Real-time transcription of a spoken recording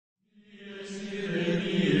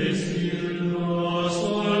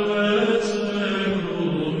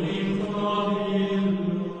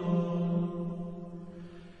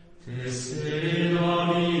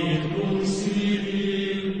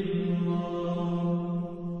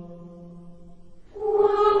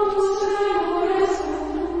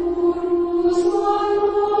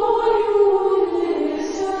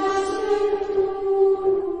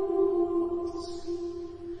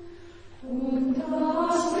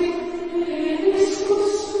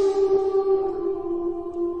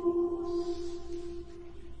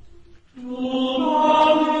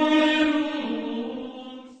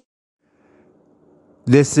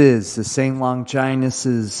This is the St.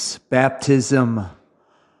 Longinus' Baptism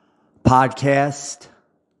podcast,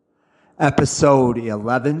 episode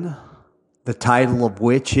 11, the title of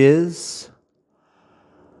which is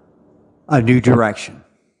A New Direction.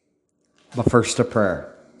 But first, a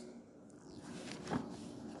prayer.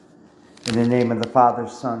 In the name of the Father,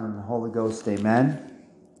 Son, and the Holy Ghost, amen.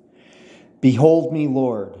 Behold me,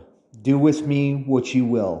 Lord, do with me what you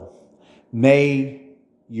will. May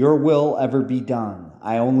your will ever be done.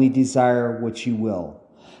 I only desire what you will.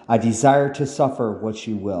 I desire to suffer what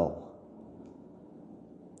you will.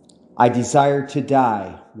 I desire to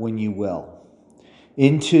die when you will.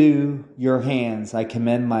 Into your hands I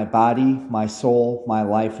commend my body, my soul, my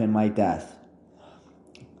life, and my death.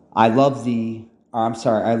 I love you,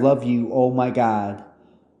 O my God,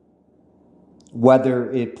 whether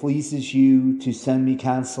it pleases you to send me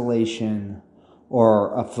consolation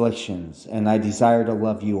or afflictions, and I desire to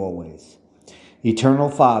love you always. Eternal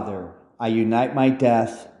Father, I unite my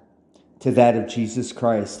death to that of Jesus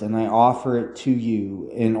Christ, and I offer it to you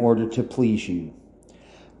in order to please you.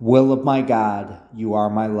 Will of my God, you are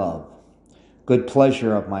my love. Good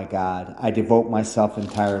pleasure of my God, I devote myself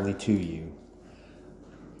entirely to you.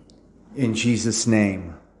 In Jesus'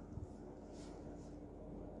 name.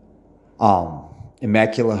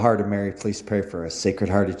 Immaculate Heart of Mary, please pray for us. Sacred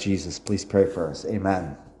Heart of Jesus, please pray for us.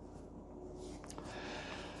 Amen.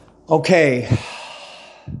 Okay.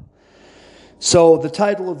 So the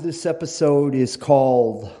title of this episode is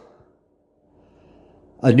called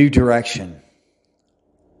A New Direction.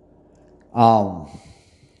 I've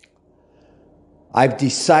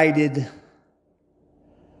decided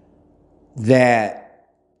that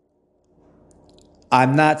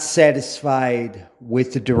I'm not satisfied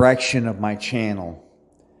with the direction of my channel.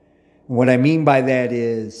 What I mean by that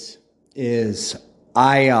is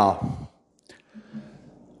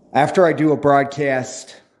after I do a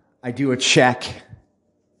broadcast, I do a check,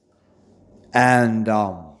 and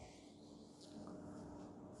I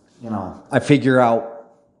figure out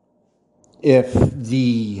if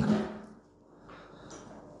the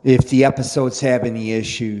episodes have any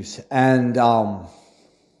issues, and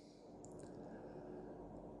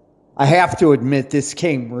I have to admit, this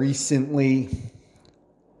came recently.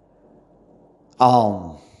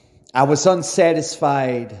 I was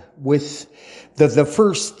unsatisfied with the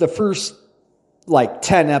first like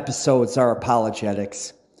 10 episodes are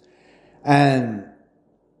apologetics. And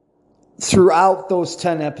throughout those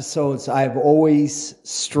 10 episodes, I've always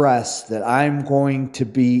stressed that I am going to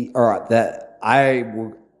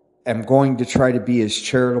try to be as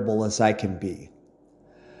charitable as I can be.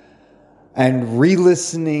 And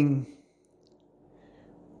re-listening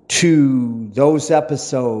to those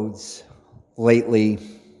episodes lately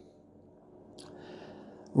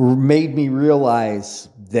made me realize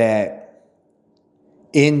that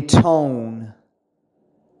in tone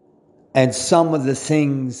and some of the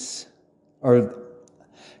things that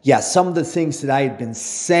I had been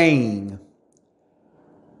saying,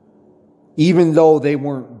 even though they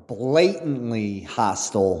weren't blatantly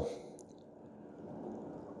hostile,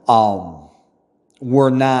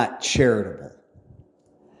 were not charitable.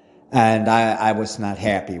 And I was not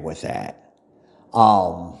happy with that.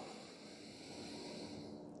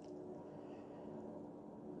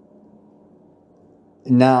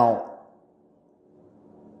 Now,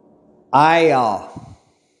 I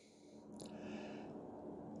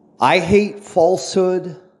hate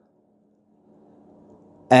falsehood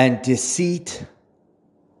and deceit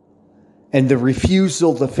and the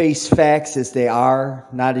refusal to face facts as they are,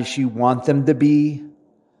 not as you want them to be.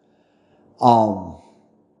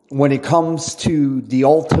 When it comes to the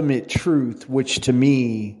ultimate truth, which to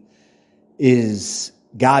me is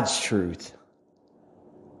God's truth.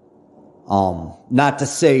 Not to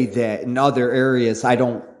say that in other areas I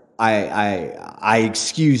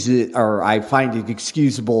excuse it, or I find it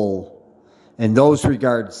excusable in those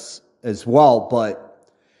regards as well, but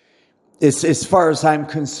as far as I'm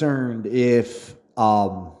concerned, if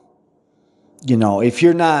you're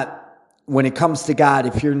not, when it comes to God,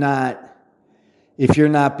 if you're not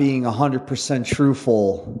being 100%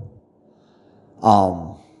 truthful,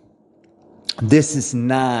 this is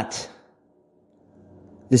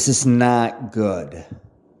not good.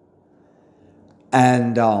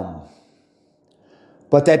 And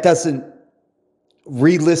but that doesn't,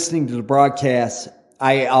 re-listening to the broadcast,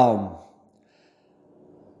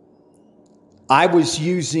 I was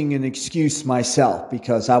using an excuse myself,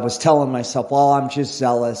 because I was telling myself, well, I'm just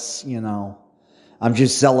zealous, I'm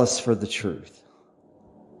just zealous for the truth.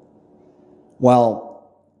 Well,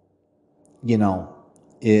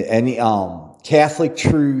 any Catholic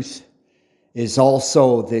truth is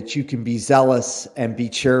also that you can be zealous and be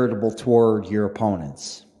charitable toward your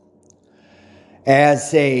opponents.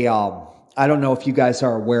 As I don't know if you guys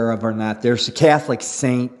are aware of or not, there's a Catholic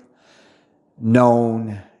saint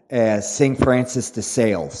known as St. Francis de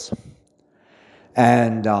Sales.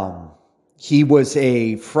 And he was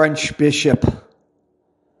a French bishop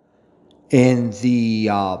in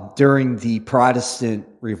during the Protestant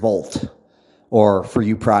Revolt, or for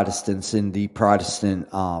you Protestants, in the Protestant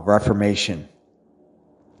Reformation.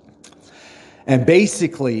 And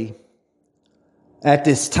basically, at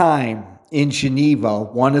this time in Geneva,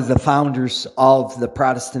 one of the founders of the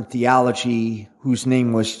Protestant theology, whose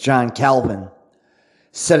name was John Calvin,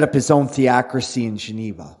 set up his own theocracy in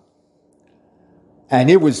Geneva. And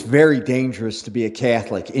it was very dangerous to be a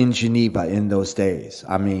Catholic in Geneva in those days.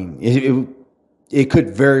 I mean, it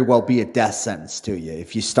could very well be a death sentence to you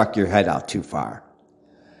if you stuck your head out too far.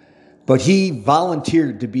 But he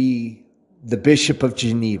volunteered to be the Bishop of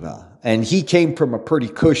Geneva. And he came from a pretty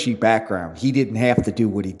cushy background. He didn't have to do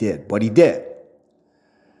what he did, but he did.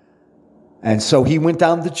 And so he went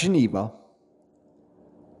down to Geneva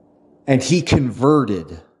and he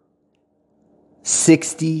converted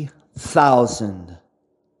 60,000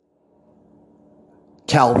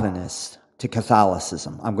 Calvinists to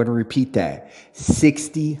Catholicism. I'm going to repeat that.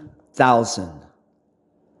 60,000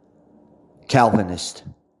 Calvinists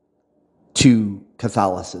to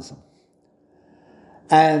Catholicism.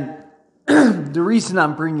 And the reason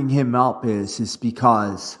I'm bringing him up is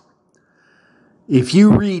because if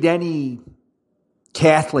you read any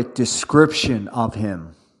Catholic description of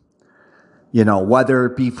him, you know, whether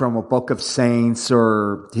it be from a book of saints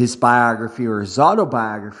or his biography or his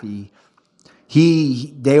autobiography,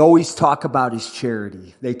 they always talk about his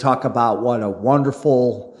charity. They talk about what a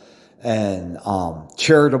wonderful and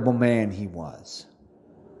charitable man he was.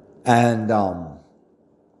 And,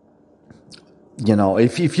 you know,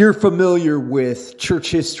 if you're familiar with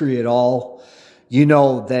church history at all, you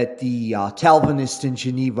know that the Calvinists in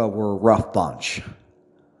Geneva were a rough bunch.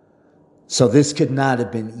 So this could not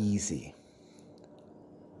have been easy.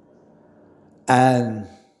 And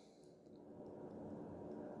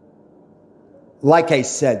like I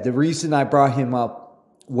said, the reason I brought him up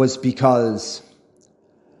was because,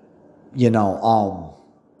 you know,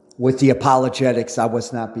 with the apologetics, I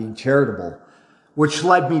was not being charitable, which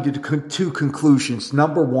led me to two conclusions.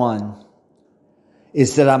 Number one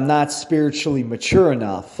is that I'm not spiritually mature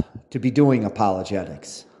enough to be doing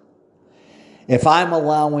apologetics. If I'm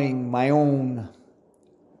allowing my own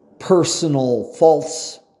personal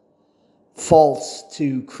faults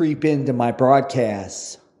to creep into my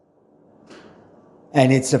broadcasts,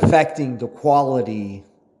 and it's affecting the quality,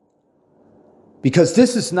 because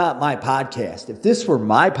this is not my podcast. If this were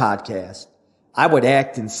my podcast, I would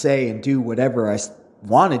act and say and do whatever I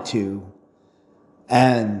wanted to,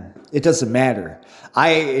 and it doesn't matter.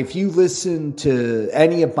 If you listen to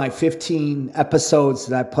any of my 15 episodes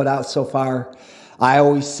that I put out so far, I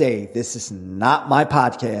always say, this is not my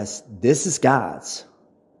podcast. This is God's.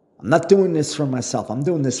 I'm not doing this for myself. I'm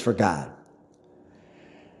doing this for God.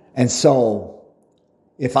 And so,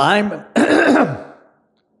 if I'm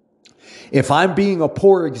being a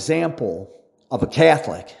poor example of a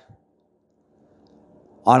Catholic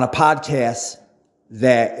on a podcast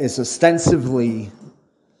that is ostensibly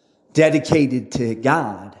dedicated to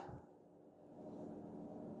God,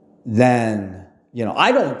 then, you know,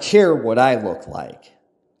 I don't care what I look like.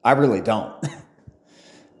 I really don't.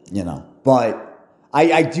 You know, but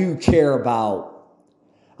I do care about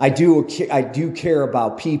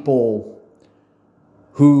people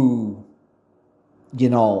who, you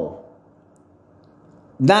know,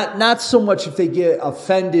 not so much if they get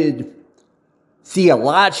offended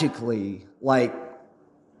theologically, like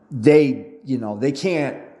they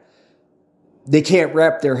can't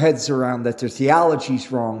wrap their heads around that their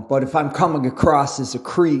theology's wrong. But if I'm coming across as a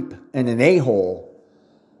creep and an a-hole,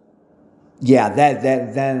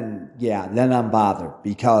 then I'm bothered,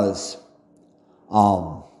 because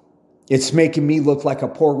it's making me look like a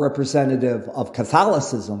poor representative of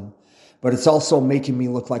Catholicism, but it's also making me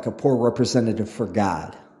look like a poor representative for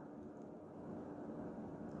God.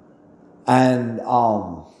 And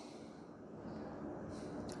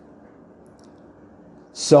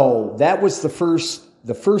so that was the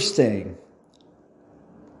first thing.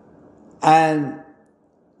 And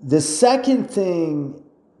the second thing,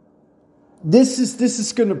 this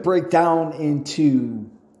is going to break down into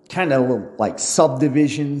kind of like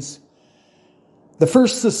subdivisions. The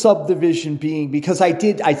first subdivision being, because I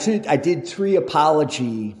did 3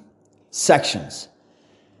 apology sections.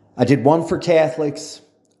 I did one for Catholics,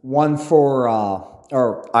 one for,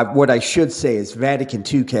 what I should say is Vatican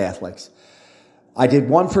II Catholics, I did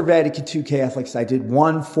one for Vatican II Catholics. I did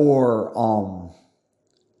one for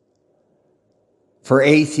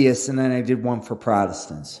atheists, and then I did one for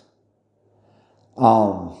Protestants.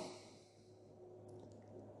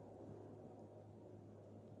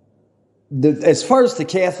 As far as the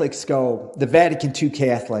Catholics go, the Vatican II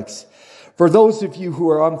Catholics, for those of you who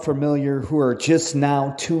are unfamiliar, who are just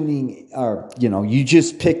now tuning, or, you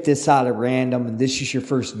just picked this out at random and this is your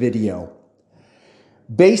first video.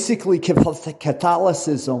 Basically,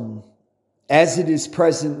 Catholicism, as it is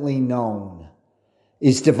presently known,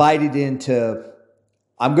 is divided into,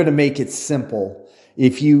 I'm going to make it simple.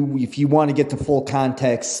 If you want to get the full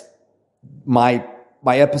context, my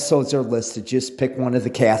episodes are listed. Just pick one of the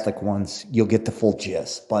Catholic ones. You'll get the full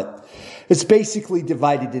gist. But it's basically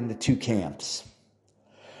divided into two camps.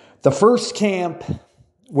 The first camp,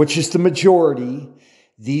 which is the majority,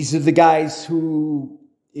 these are the guys who,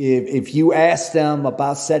 if you ask them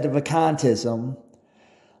about sedevacantism,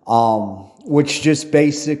 which just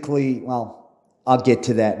basically, well, I'll get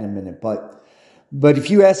to that in a minute. But if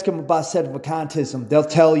you ask them about sedevacantism, they'll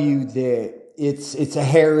tell you that it's a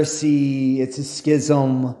heresy, it's a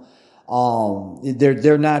schism.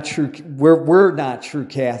 They're not true. We're not true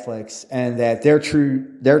Catholics, and that their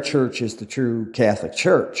church is the true Catholic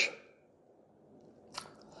Church.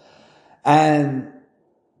 And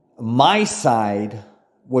my side,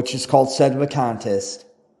 which is called sedevacantist,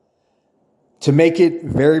 to make it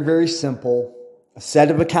very, very simple, a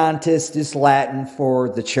sedevacantist is Latin for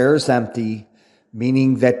the chair is empty,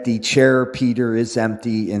 meaning that the chair, Peter, is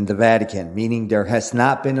empty in the Vatican, meaning there has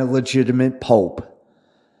not been a legitimate pope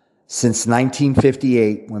since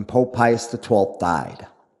 1958 when Pope Pius XII died.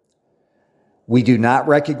 We do not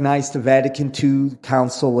recognize the Vatican II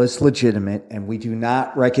Council as legitimate, and we do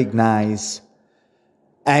not recognize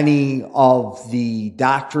any of the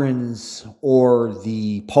doctrines or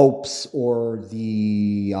the popes or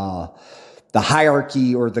the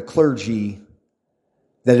hierarchy or the clergy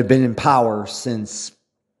that have been in power since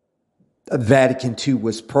Vatican II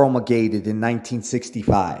was promulgated in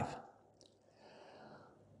 1965.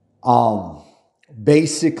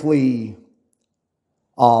 Basically,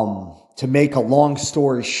 to make a long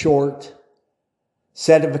story short,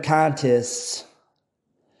 sedevacantists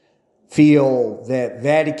feel that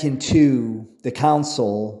Vatican II, the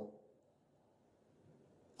council,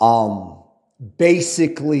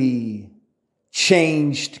 basically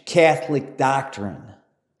changed Catholic doctrine.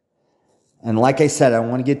 And like I said, I don't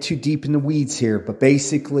want to get too deep in the weeds here, but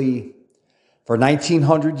basically, for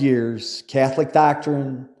 1900 years, Catholic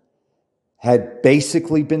doctrine had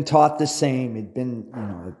basically been taught the same. It'd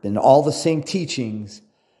been all the same teachings.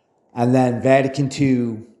 And then Vatican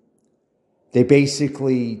II, they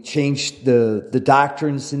basically changed the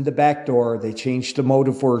doctrines in the back door. They changed the mode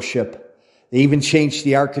of worship. They even changed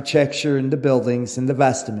the architecture in the buildings and the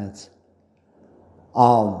vestments.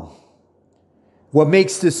 What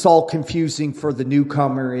makes this all confusing for the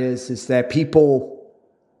newcomer is that people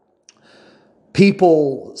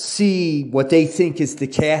see what they think is the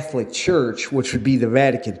Catholic Church, which would be the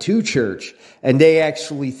Vatican II Church, and they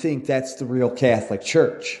actually think that's the real Catholic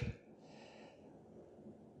Church.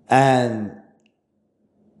 And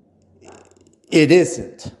it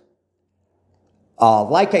isn't.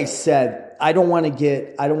 Like I said, I don't want to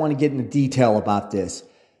get into detail about this.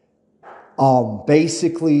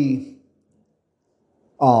 Basically,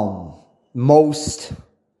 most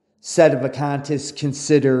sedevacantists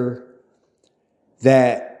consider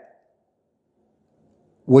that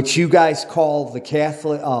what you guys call the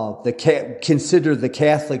Catholic, consider the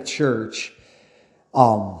Catholic Church,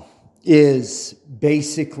 is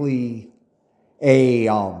basically a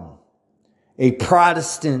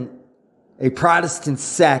Protestant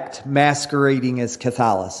sect masquerading as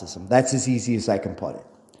Catholicism. That's as easy as I can put it.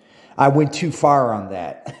 I went too far on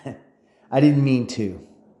that. I didn't mean to.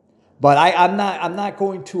 But I'm not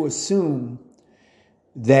going to assume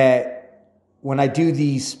that when I do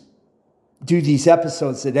these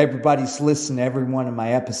episodes that everybody's listened to every one of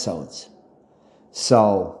my episodes.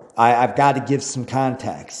 So I've got to give some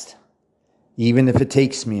context, even if it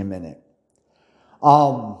takes me a minute.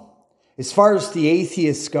 As far as the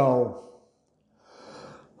atheists go,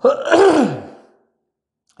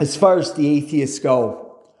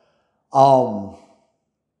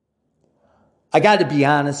 I got to be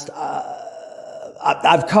honest.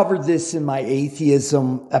 I've covered this in my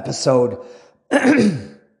atheism episode.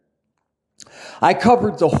 I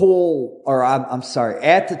covered the whole,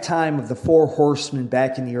 at the time of the Four Horsemen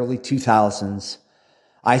back in the early 2000s,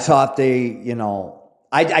 I thought they,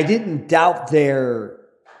 I didn't doubt their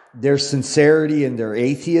sincerity and their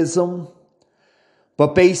atheism,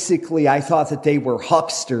 but basically I thought that they were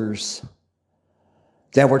hucksters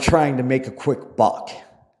that were trying to make a quick buck.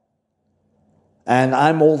 And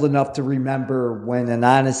I'm old enough to remember when an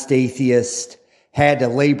honest atheist had to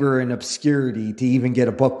labor in obscurity to even get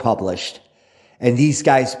a book published. And these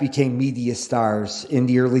guys became media stars in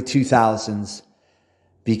the early 2000s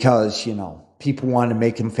because, people wanted to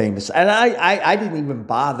make him famous. And I didn't even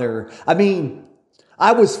bother. I mean,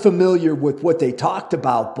 I was familiar with what they talked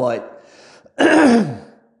about, but, I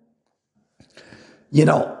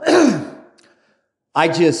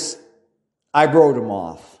wrote them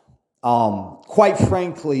off. Quite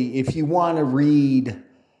frankly, if you want to read,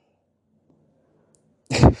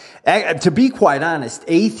 to be quite honest,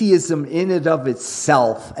 atheism in and of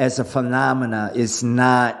itself as a phenomena is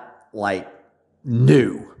not like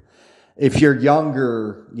new. If you're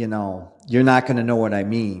younger, you're not going to know what I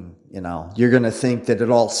mean. You're going to think that it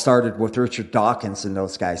all started with Richard Dawkins and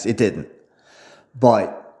those guys. It didn't.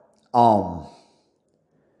 But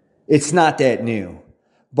it's not that new.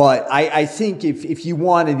 But I think if you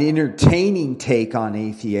want an entertaining take on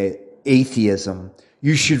atheism,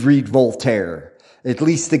 you should read Voltaire. At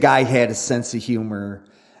least the guy had a sense of humor.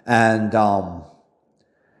 And,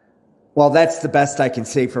 that's the best I can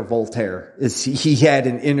say for Voltaire, is he had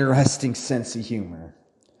an interesting sense of humor.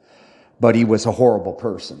 But he was a horrible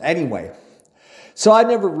person. Anyway, so I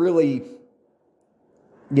never really,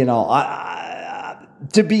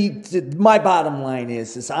 my bottom line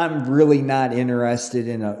is I'm really not interested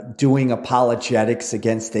in doing apologetics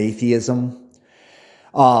against atheism.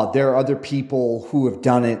 There are other people who have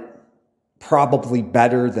done it probably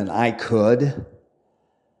better than I could.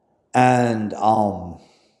 And,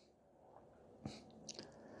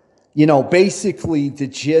 basically the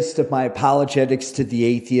gist of my apologetics to the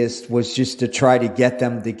atheist was just to try to get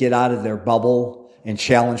them to get out of their bubble and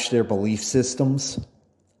challenge their belief systems.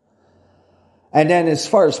 And then as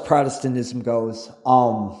far as Protestantism goes,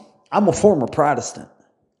 I'm a former Protestant.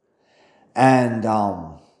 And,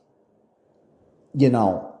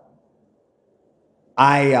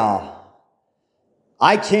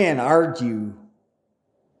 I can't argue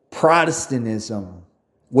Protestantism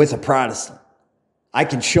with a Protestant. I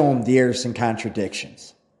can show them the errors and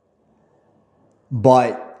contradictions.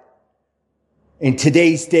 But in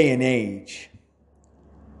today's day and age,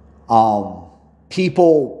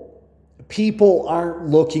 people aren't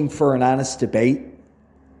looking for an honest debate.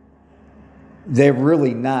 They're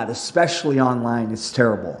really not, especially online. It's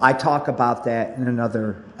terrible. I talk about that in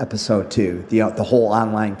another episode too, the whole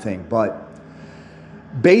online thing. But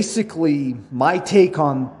basically, my take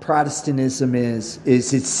on Protestantism is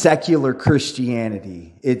it's secular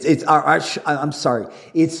Christianity. It's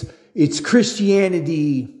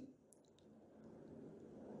Christianity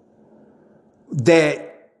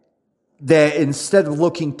that instead of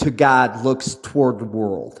looking to God, looks toward the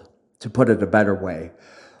world, to put it a better way.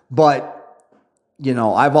 But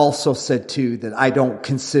I've also said too that I don't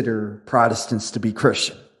consider Protestants to be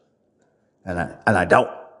Christian, and I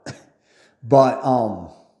don't. But,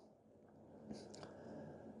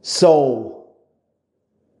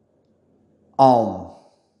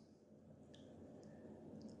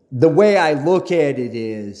 the way I look at it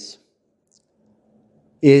is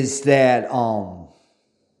that,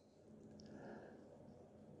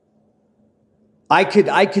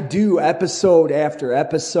 I could do episode after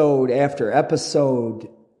episode after episode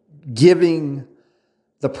giving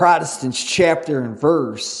the Protestants chapter and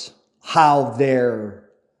verse how their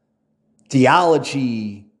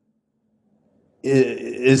theology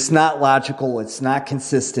is not logical, it's not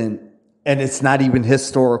consistent, and it's not even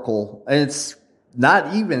historical, and it's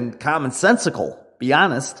not even commonsensical, be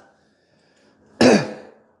honest.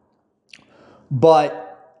 But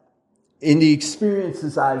in the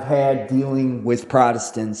experiences I've had dealing with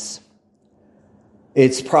Protestants,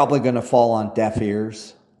 it's probably going to fall on deaf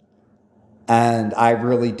ears, and I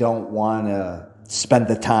really don't want to spend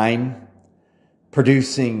the time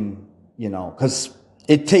producing, because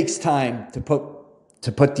it takes time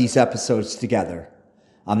to put these episodes together.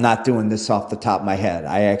 I'm not doing this off the top of my head.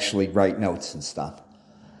 I actually write notes and stuff.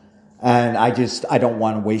 And I don't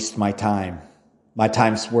want to waste my time. My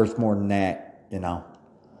time's worth more than that,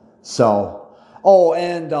 So,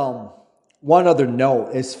 and one other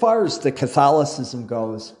note, as far as the Catholicism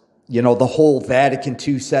goes, the whole Vatican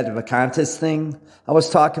II Sedevacantists thing I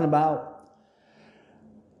was talking about,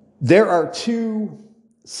 there are two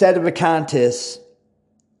Sedevacantists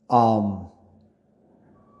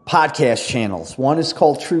podcast channels. One is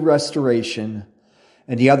called True Restoration,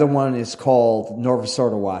 and the other one is called Novus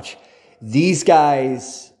Ordo Watch. These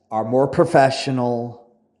guys are more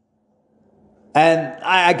professional, and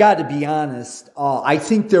I got to be honest, I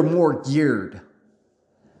think they're more geared.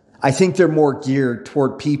 I think they're more geared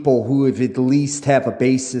toward people who have at least have a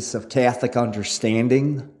basis of Catholic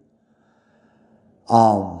understanding.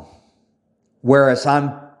 Whereas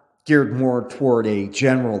I'm geared more toward a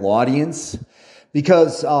general audience.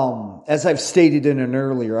 Because, as I've stated in an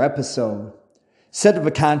earlier episode,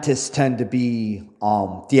 sedevacantists tend to be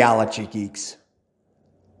theology geeks.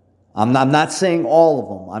 I'm not saying all of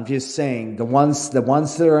them. I'm just saying the ones that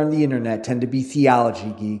are on the internet tend to be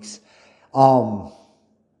theology geeks. I'm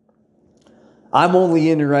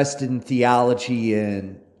only interested in theology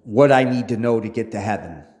and what I need to know to get to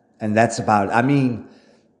heaven. And that's about it. I mean,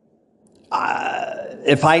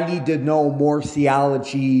 if I need to know more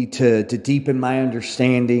theology to deepen my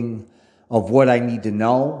understanding of what I need to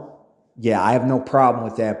know, yeah, I have no problem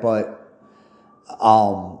with that. But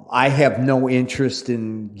I have no interest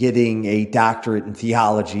in getting a doctorate in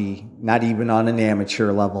theology, not even on an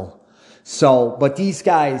amateur level. So, but these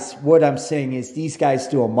guys, what I'm saying is these guys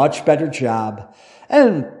do a much better job.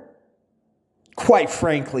 And quite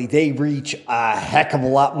frankly, they reach a heck of a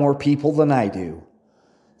lot more people than I do.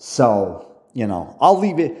 So, I'll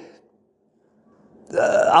leave it.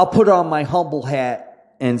 I'll put on my humble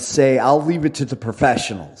hat and say I'll leave it to the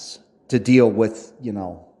professionals to deal with,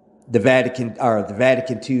 the Vatican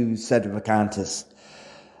II sedevacantist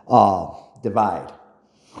divide.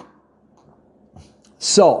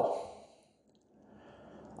 So,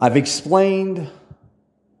 I've explained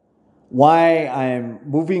why I'm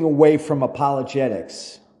moving away from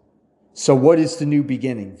apologetics. So, what is the new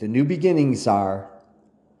beginning? The new beginnings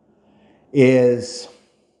is,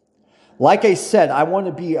 like I said, I want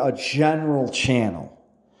to be a general channel.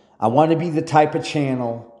 I want to be the type of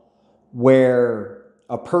channel where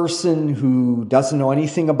a person who doesn't know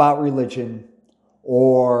anything about religion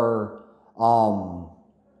or,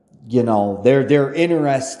 they're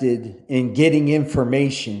interested in getting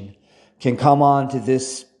information can come on to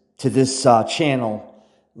this channel,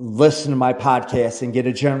 listen to my podcast and get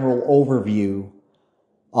a general overview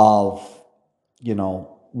of,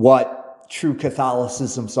 what true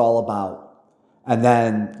Catholicism's all about. And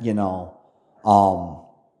then,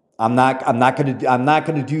 I'm not going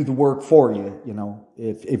to do the work for you.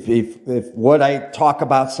 If what I talk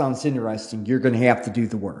about sounds interesting, you're going to have to do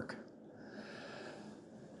the work.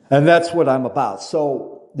 And that's what I'm about.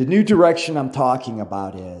 So the new direction I'm talking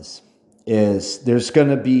about is there's going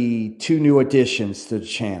to be 2 new additions to the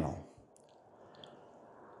channel.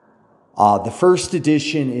 The first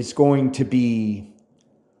edition is going to be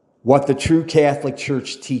what the true Catholic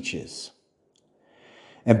Church teaches.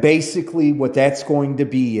 And basically what that's going to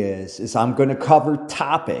be is I'm going to cover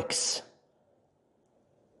topics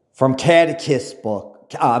from catechism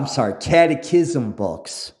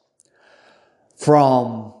books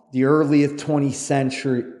from the early 20th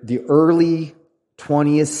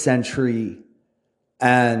century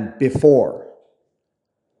and before.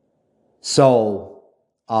 So,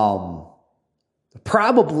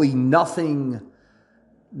 probably nothing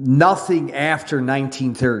after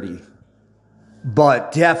 1930.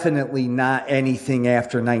 But definitely not anything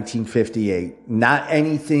after 1958. Not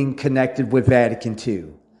anything connected with Vatican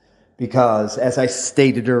II. Because, as I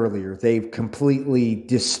stated earlier, they've completely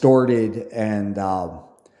distorted and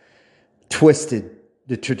twisted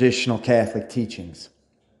the traditional Catholic teachings.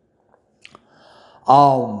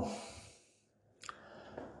 I'm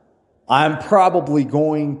probably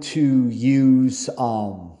going to use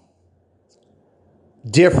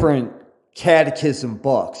different catechism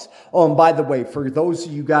books. Oh, and by the way, for those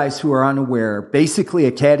of you guys who are unaware, basically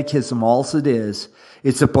a catechism, all it is,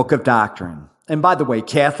 it's a book of doctrine. And by the way,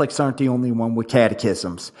 Catholics aren't the only one with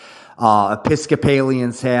catechisms.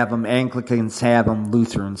 Episcopalians have them, Anglicans have them,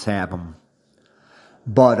 Lutherans have them.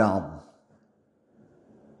 But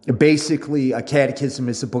basically, a catechism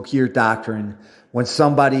is a book of your doctrine. When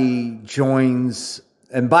somebody joins,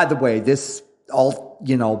 and by the way,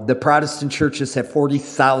 the Protestant churches have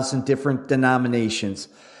 40,000 different denominations.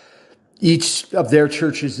 Each of their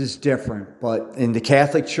churches is different, but in the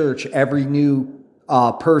Catholic Church, every new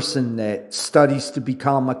person that studies to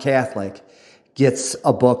become a Catholic gets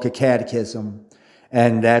a book, a catechism,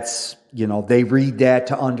 and that's, they read that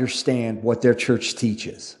to understand what their church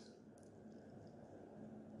teaches.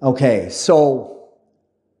 Okay, so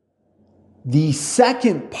the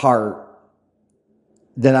second part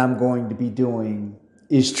that I'm going to be doing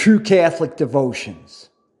is True Catholic Devotions.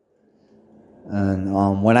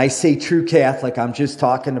 And when I say true Catholic, I'm just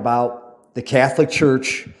talking about the Catholic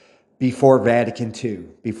Church before Vatican II,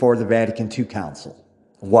 before the Vatican II Council.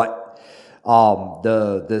 What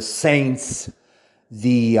the saints,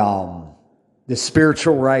 the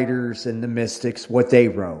spiritual writers and the mystics, what they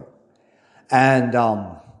wrote. And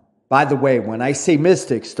By the way, when I say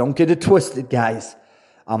mystics, don't get it twisted, guys.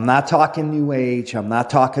 I'm not talking New Age. I'm not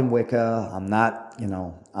talking Wicca. I'm not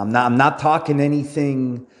talking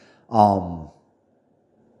anything. I'm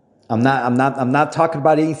not talking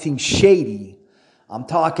about anything shady. I'm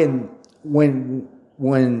talking when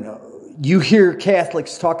you hear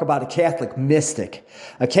Catholics talk about a Catholic mystic.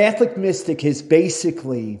 A Catholic mystic is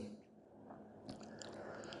basically,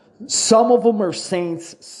 some of them are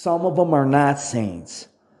saints, some of them are not saints,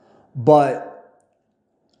 but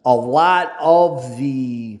a lot of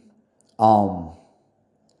the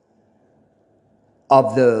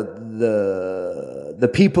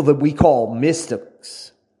people that we call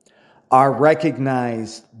mystics are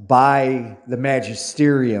recognized by the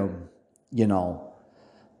magisterium.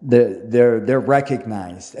 They're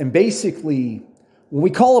recognized, and basically, when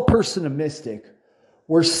we call a person a mystic,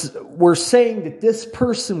 we're saying that this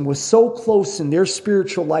person was so close in their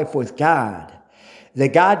spiritual life with God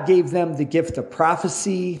that God gave them the gift of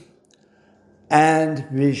prophecy and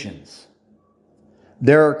visions.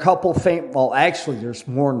 There are a couple there's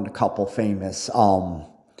more than a couple famous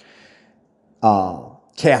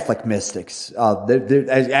Catholic mystics.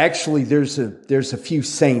 There's a few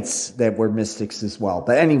saints that were mystics as well.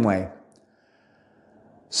 But anyway,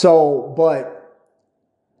 but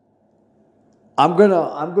I'm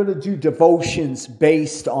gonna do devotions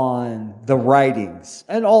based on the writings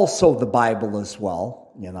and also the Bible as well.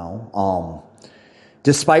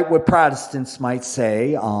 Despite what Protestants might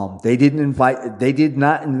say, they did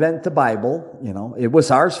not invent the Bible. It was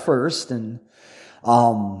ours first, and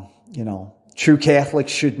true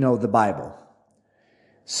Catholics should know the Bible.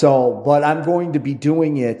 But I'm going to be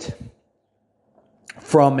doing it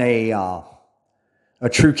from a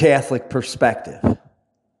true Catholic perspective.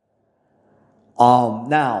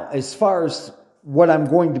 Now, as far as what I'm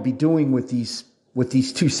going to be doing with these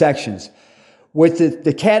two sections, with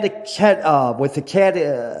the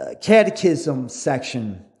catechism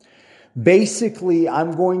section, basically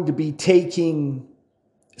I'm going to be taking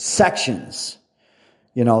sections.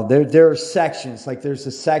 There are sections, like there's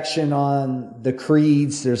a section on the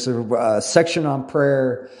creeds, there's a section on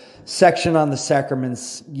prayer, section on the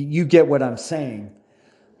sacraments. You get what I'm saying.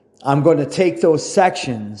 I'm going to take those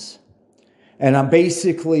sections, and I'm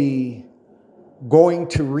basically going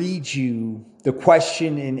to read you the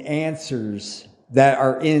question and answers that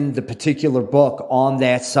are in the particular book on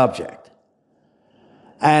that subject.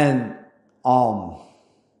 And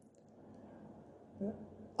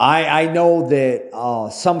I know that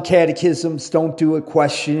some catechisms don't do a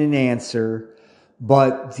question and answer,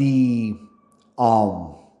 but the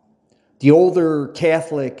older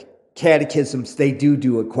Catholic catechisms, they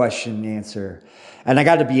do a question and answer. And I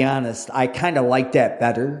got to be honest, I kind of like that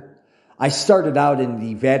better. I started out in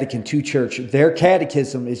the Vatican II Church. Their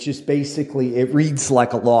catechism is just basically, it reads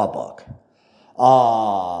like a law book.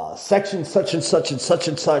 Section such and such and such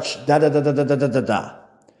and such, da-da-da-da-da-da-da-da.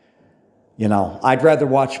 I'd rather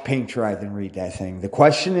watch paint dry than read that thing. The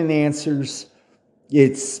question and answers,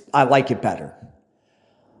 I like it better.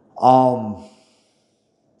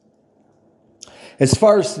 As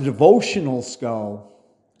far as the devotionals go,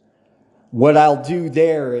 what I'll do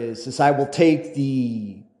there is I will take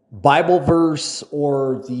the Bible verse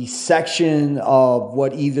or the section of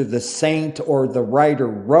what either the saint or the writer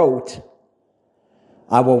wrote.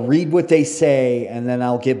 I will read what they say, and then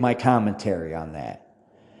I'll give my commentary on that.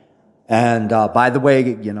 And by the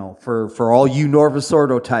way, for all you Novus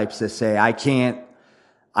Ordo types that say I can't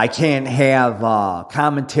have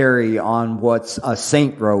commentary on what a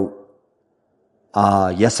saint wrote,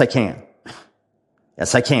 yes, I can.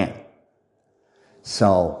 Yes, I can.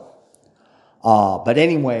 So, but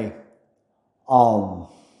anyway,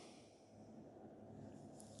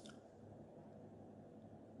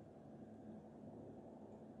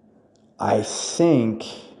 I think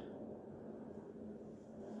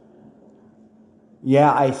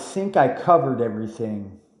I covered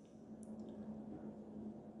everything.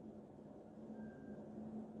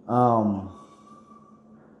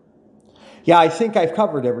 I think I've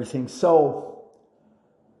covered everything. So,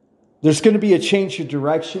 there's going to be a change of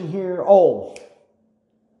direction here. Oh,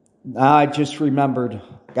 I just remembered.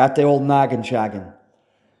 Got the old noggin jogging.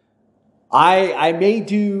 I may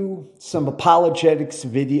do some apologetics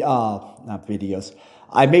not videos.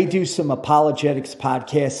 I may do some apologetics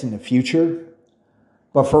podcasts in the future.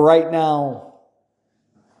 But for right now,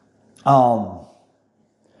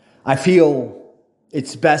 I feel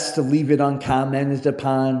it's best to leave it uncommented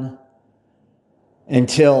upon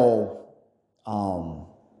until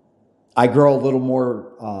I grow a little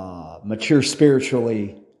more mature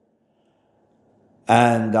spiritually,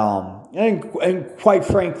 and quite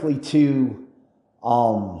frankly, too,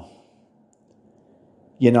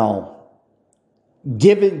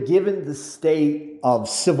 given the state of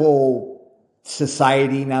civil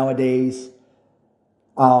society nowadays,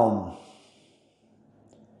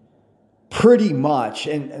 pretty much,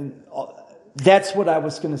 and that's what I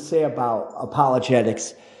was going to say about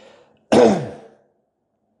apologetics. I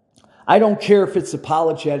don't care if it's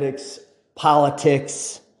apologetics,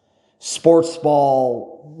 politics, sports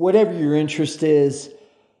ball, whatever your interest is.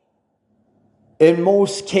 In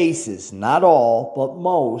most cases, not all, but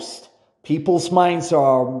most, people's minds are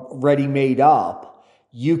already made up.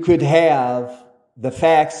 You could have the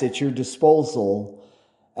facts at your disposal,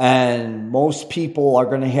 and most people are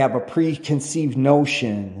going to have a preconceived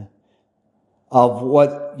notion of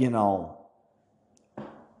what, they're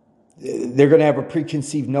going to have a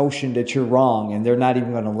preconceived notion that you're wrong, and they're not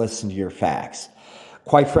even going to listen to your facts.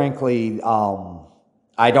 Quite frankly,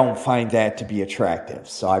 I don't find that to be attractive,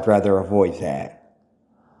 so I'd rather avoid that.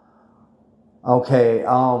 Okay,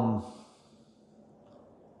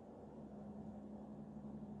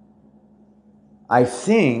 I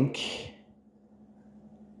think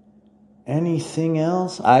anything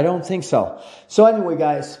else? I don't think so. So anyway,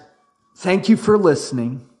 guys, thank you for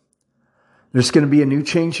listening. There's going to be a new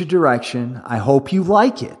change of direction. I hope you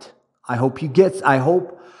like it. I hope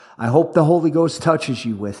the Holy Ghost touches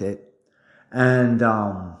you with it. And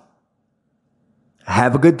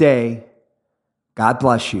have a good day. God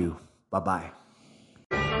bless you. Bye-bye.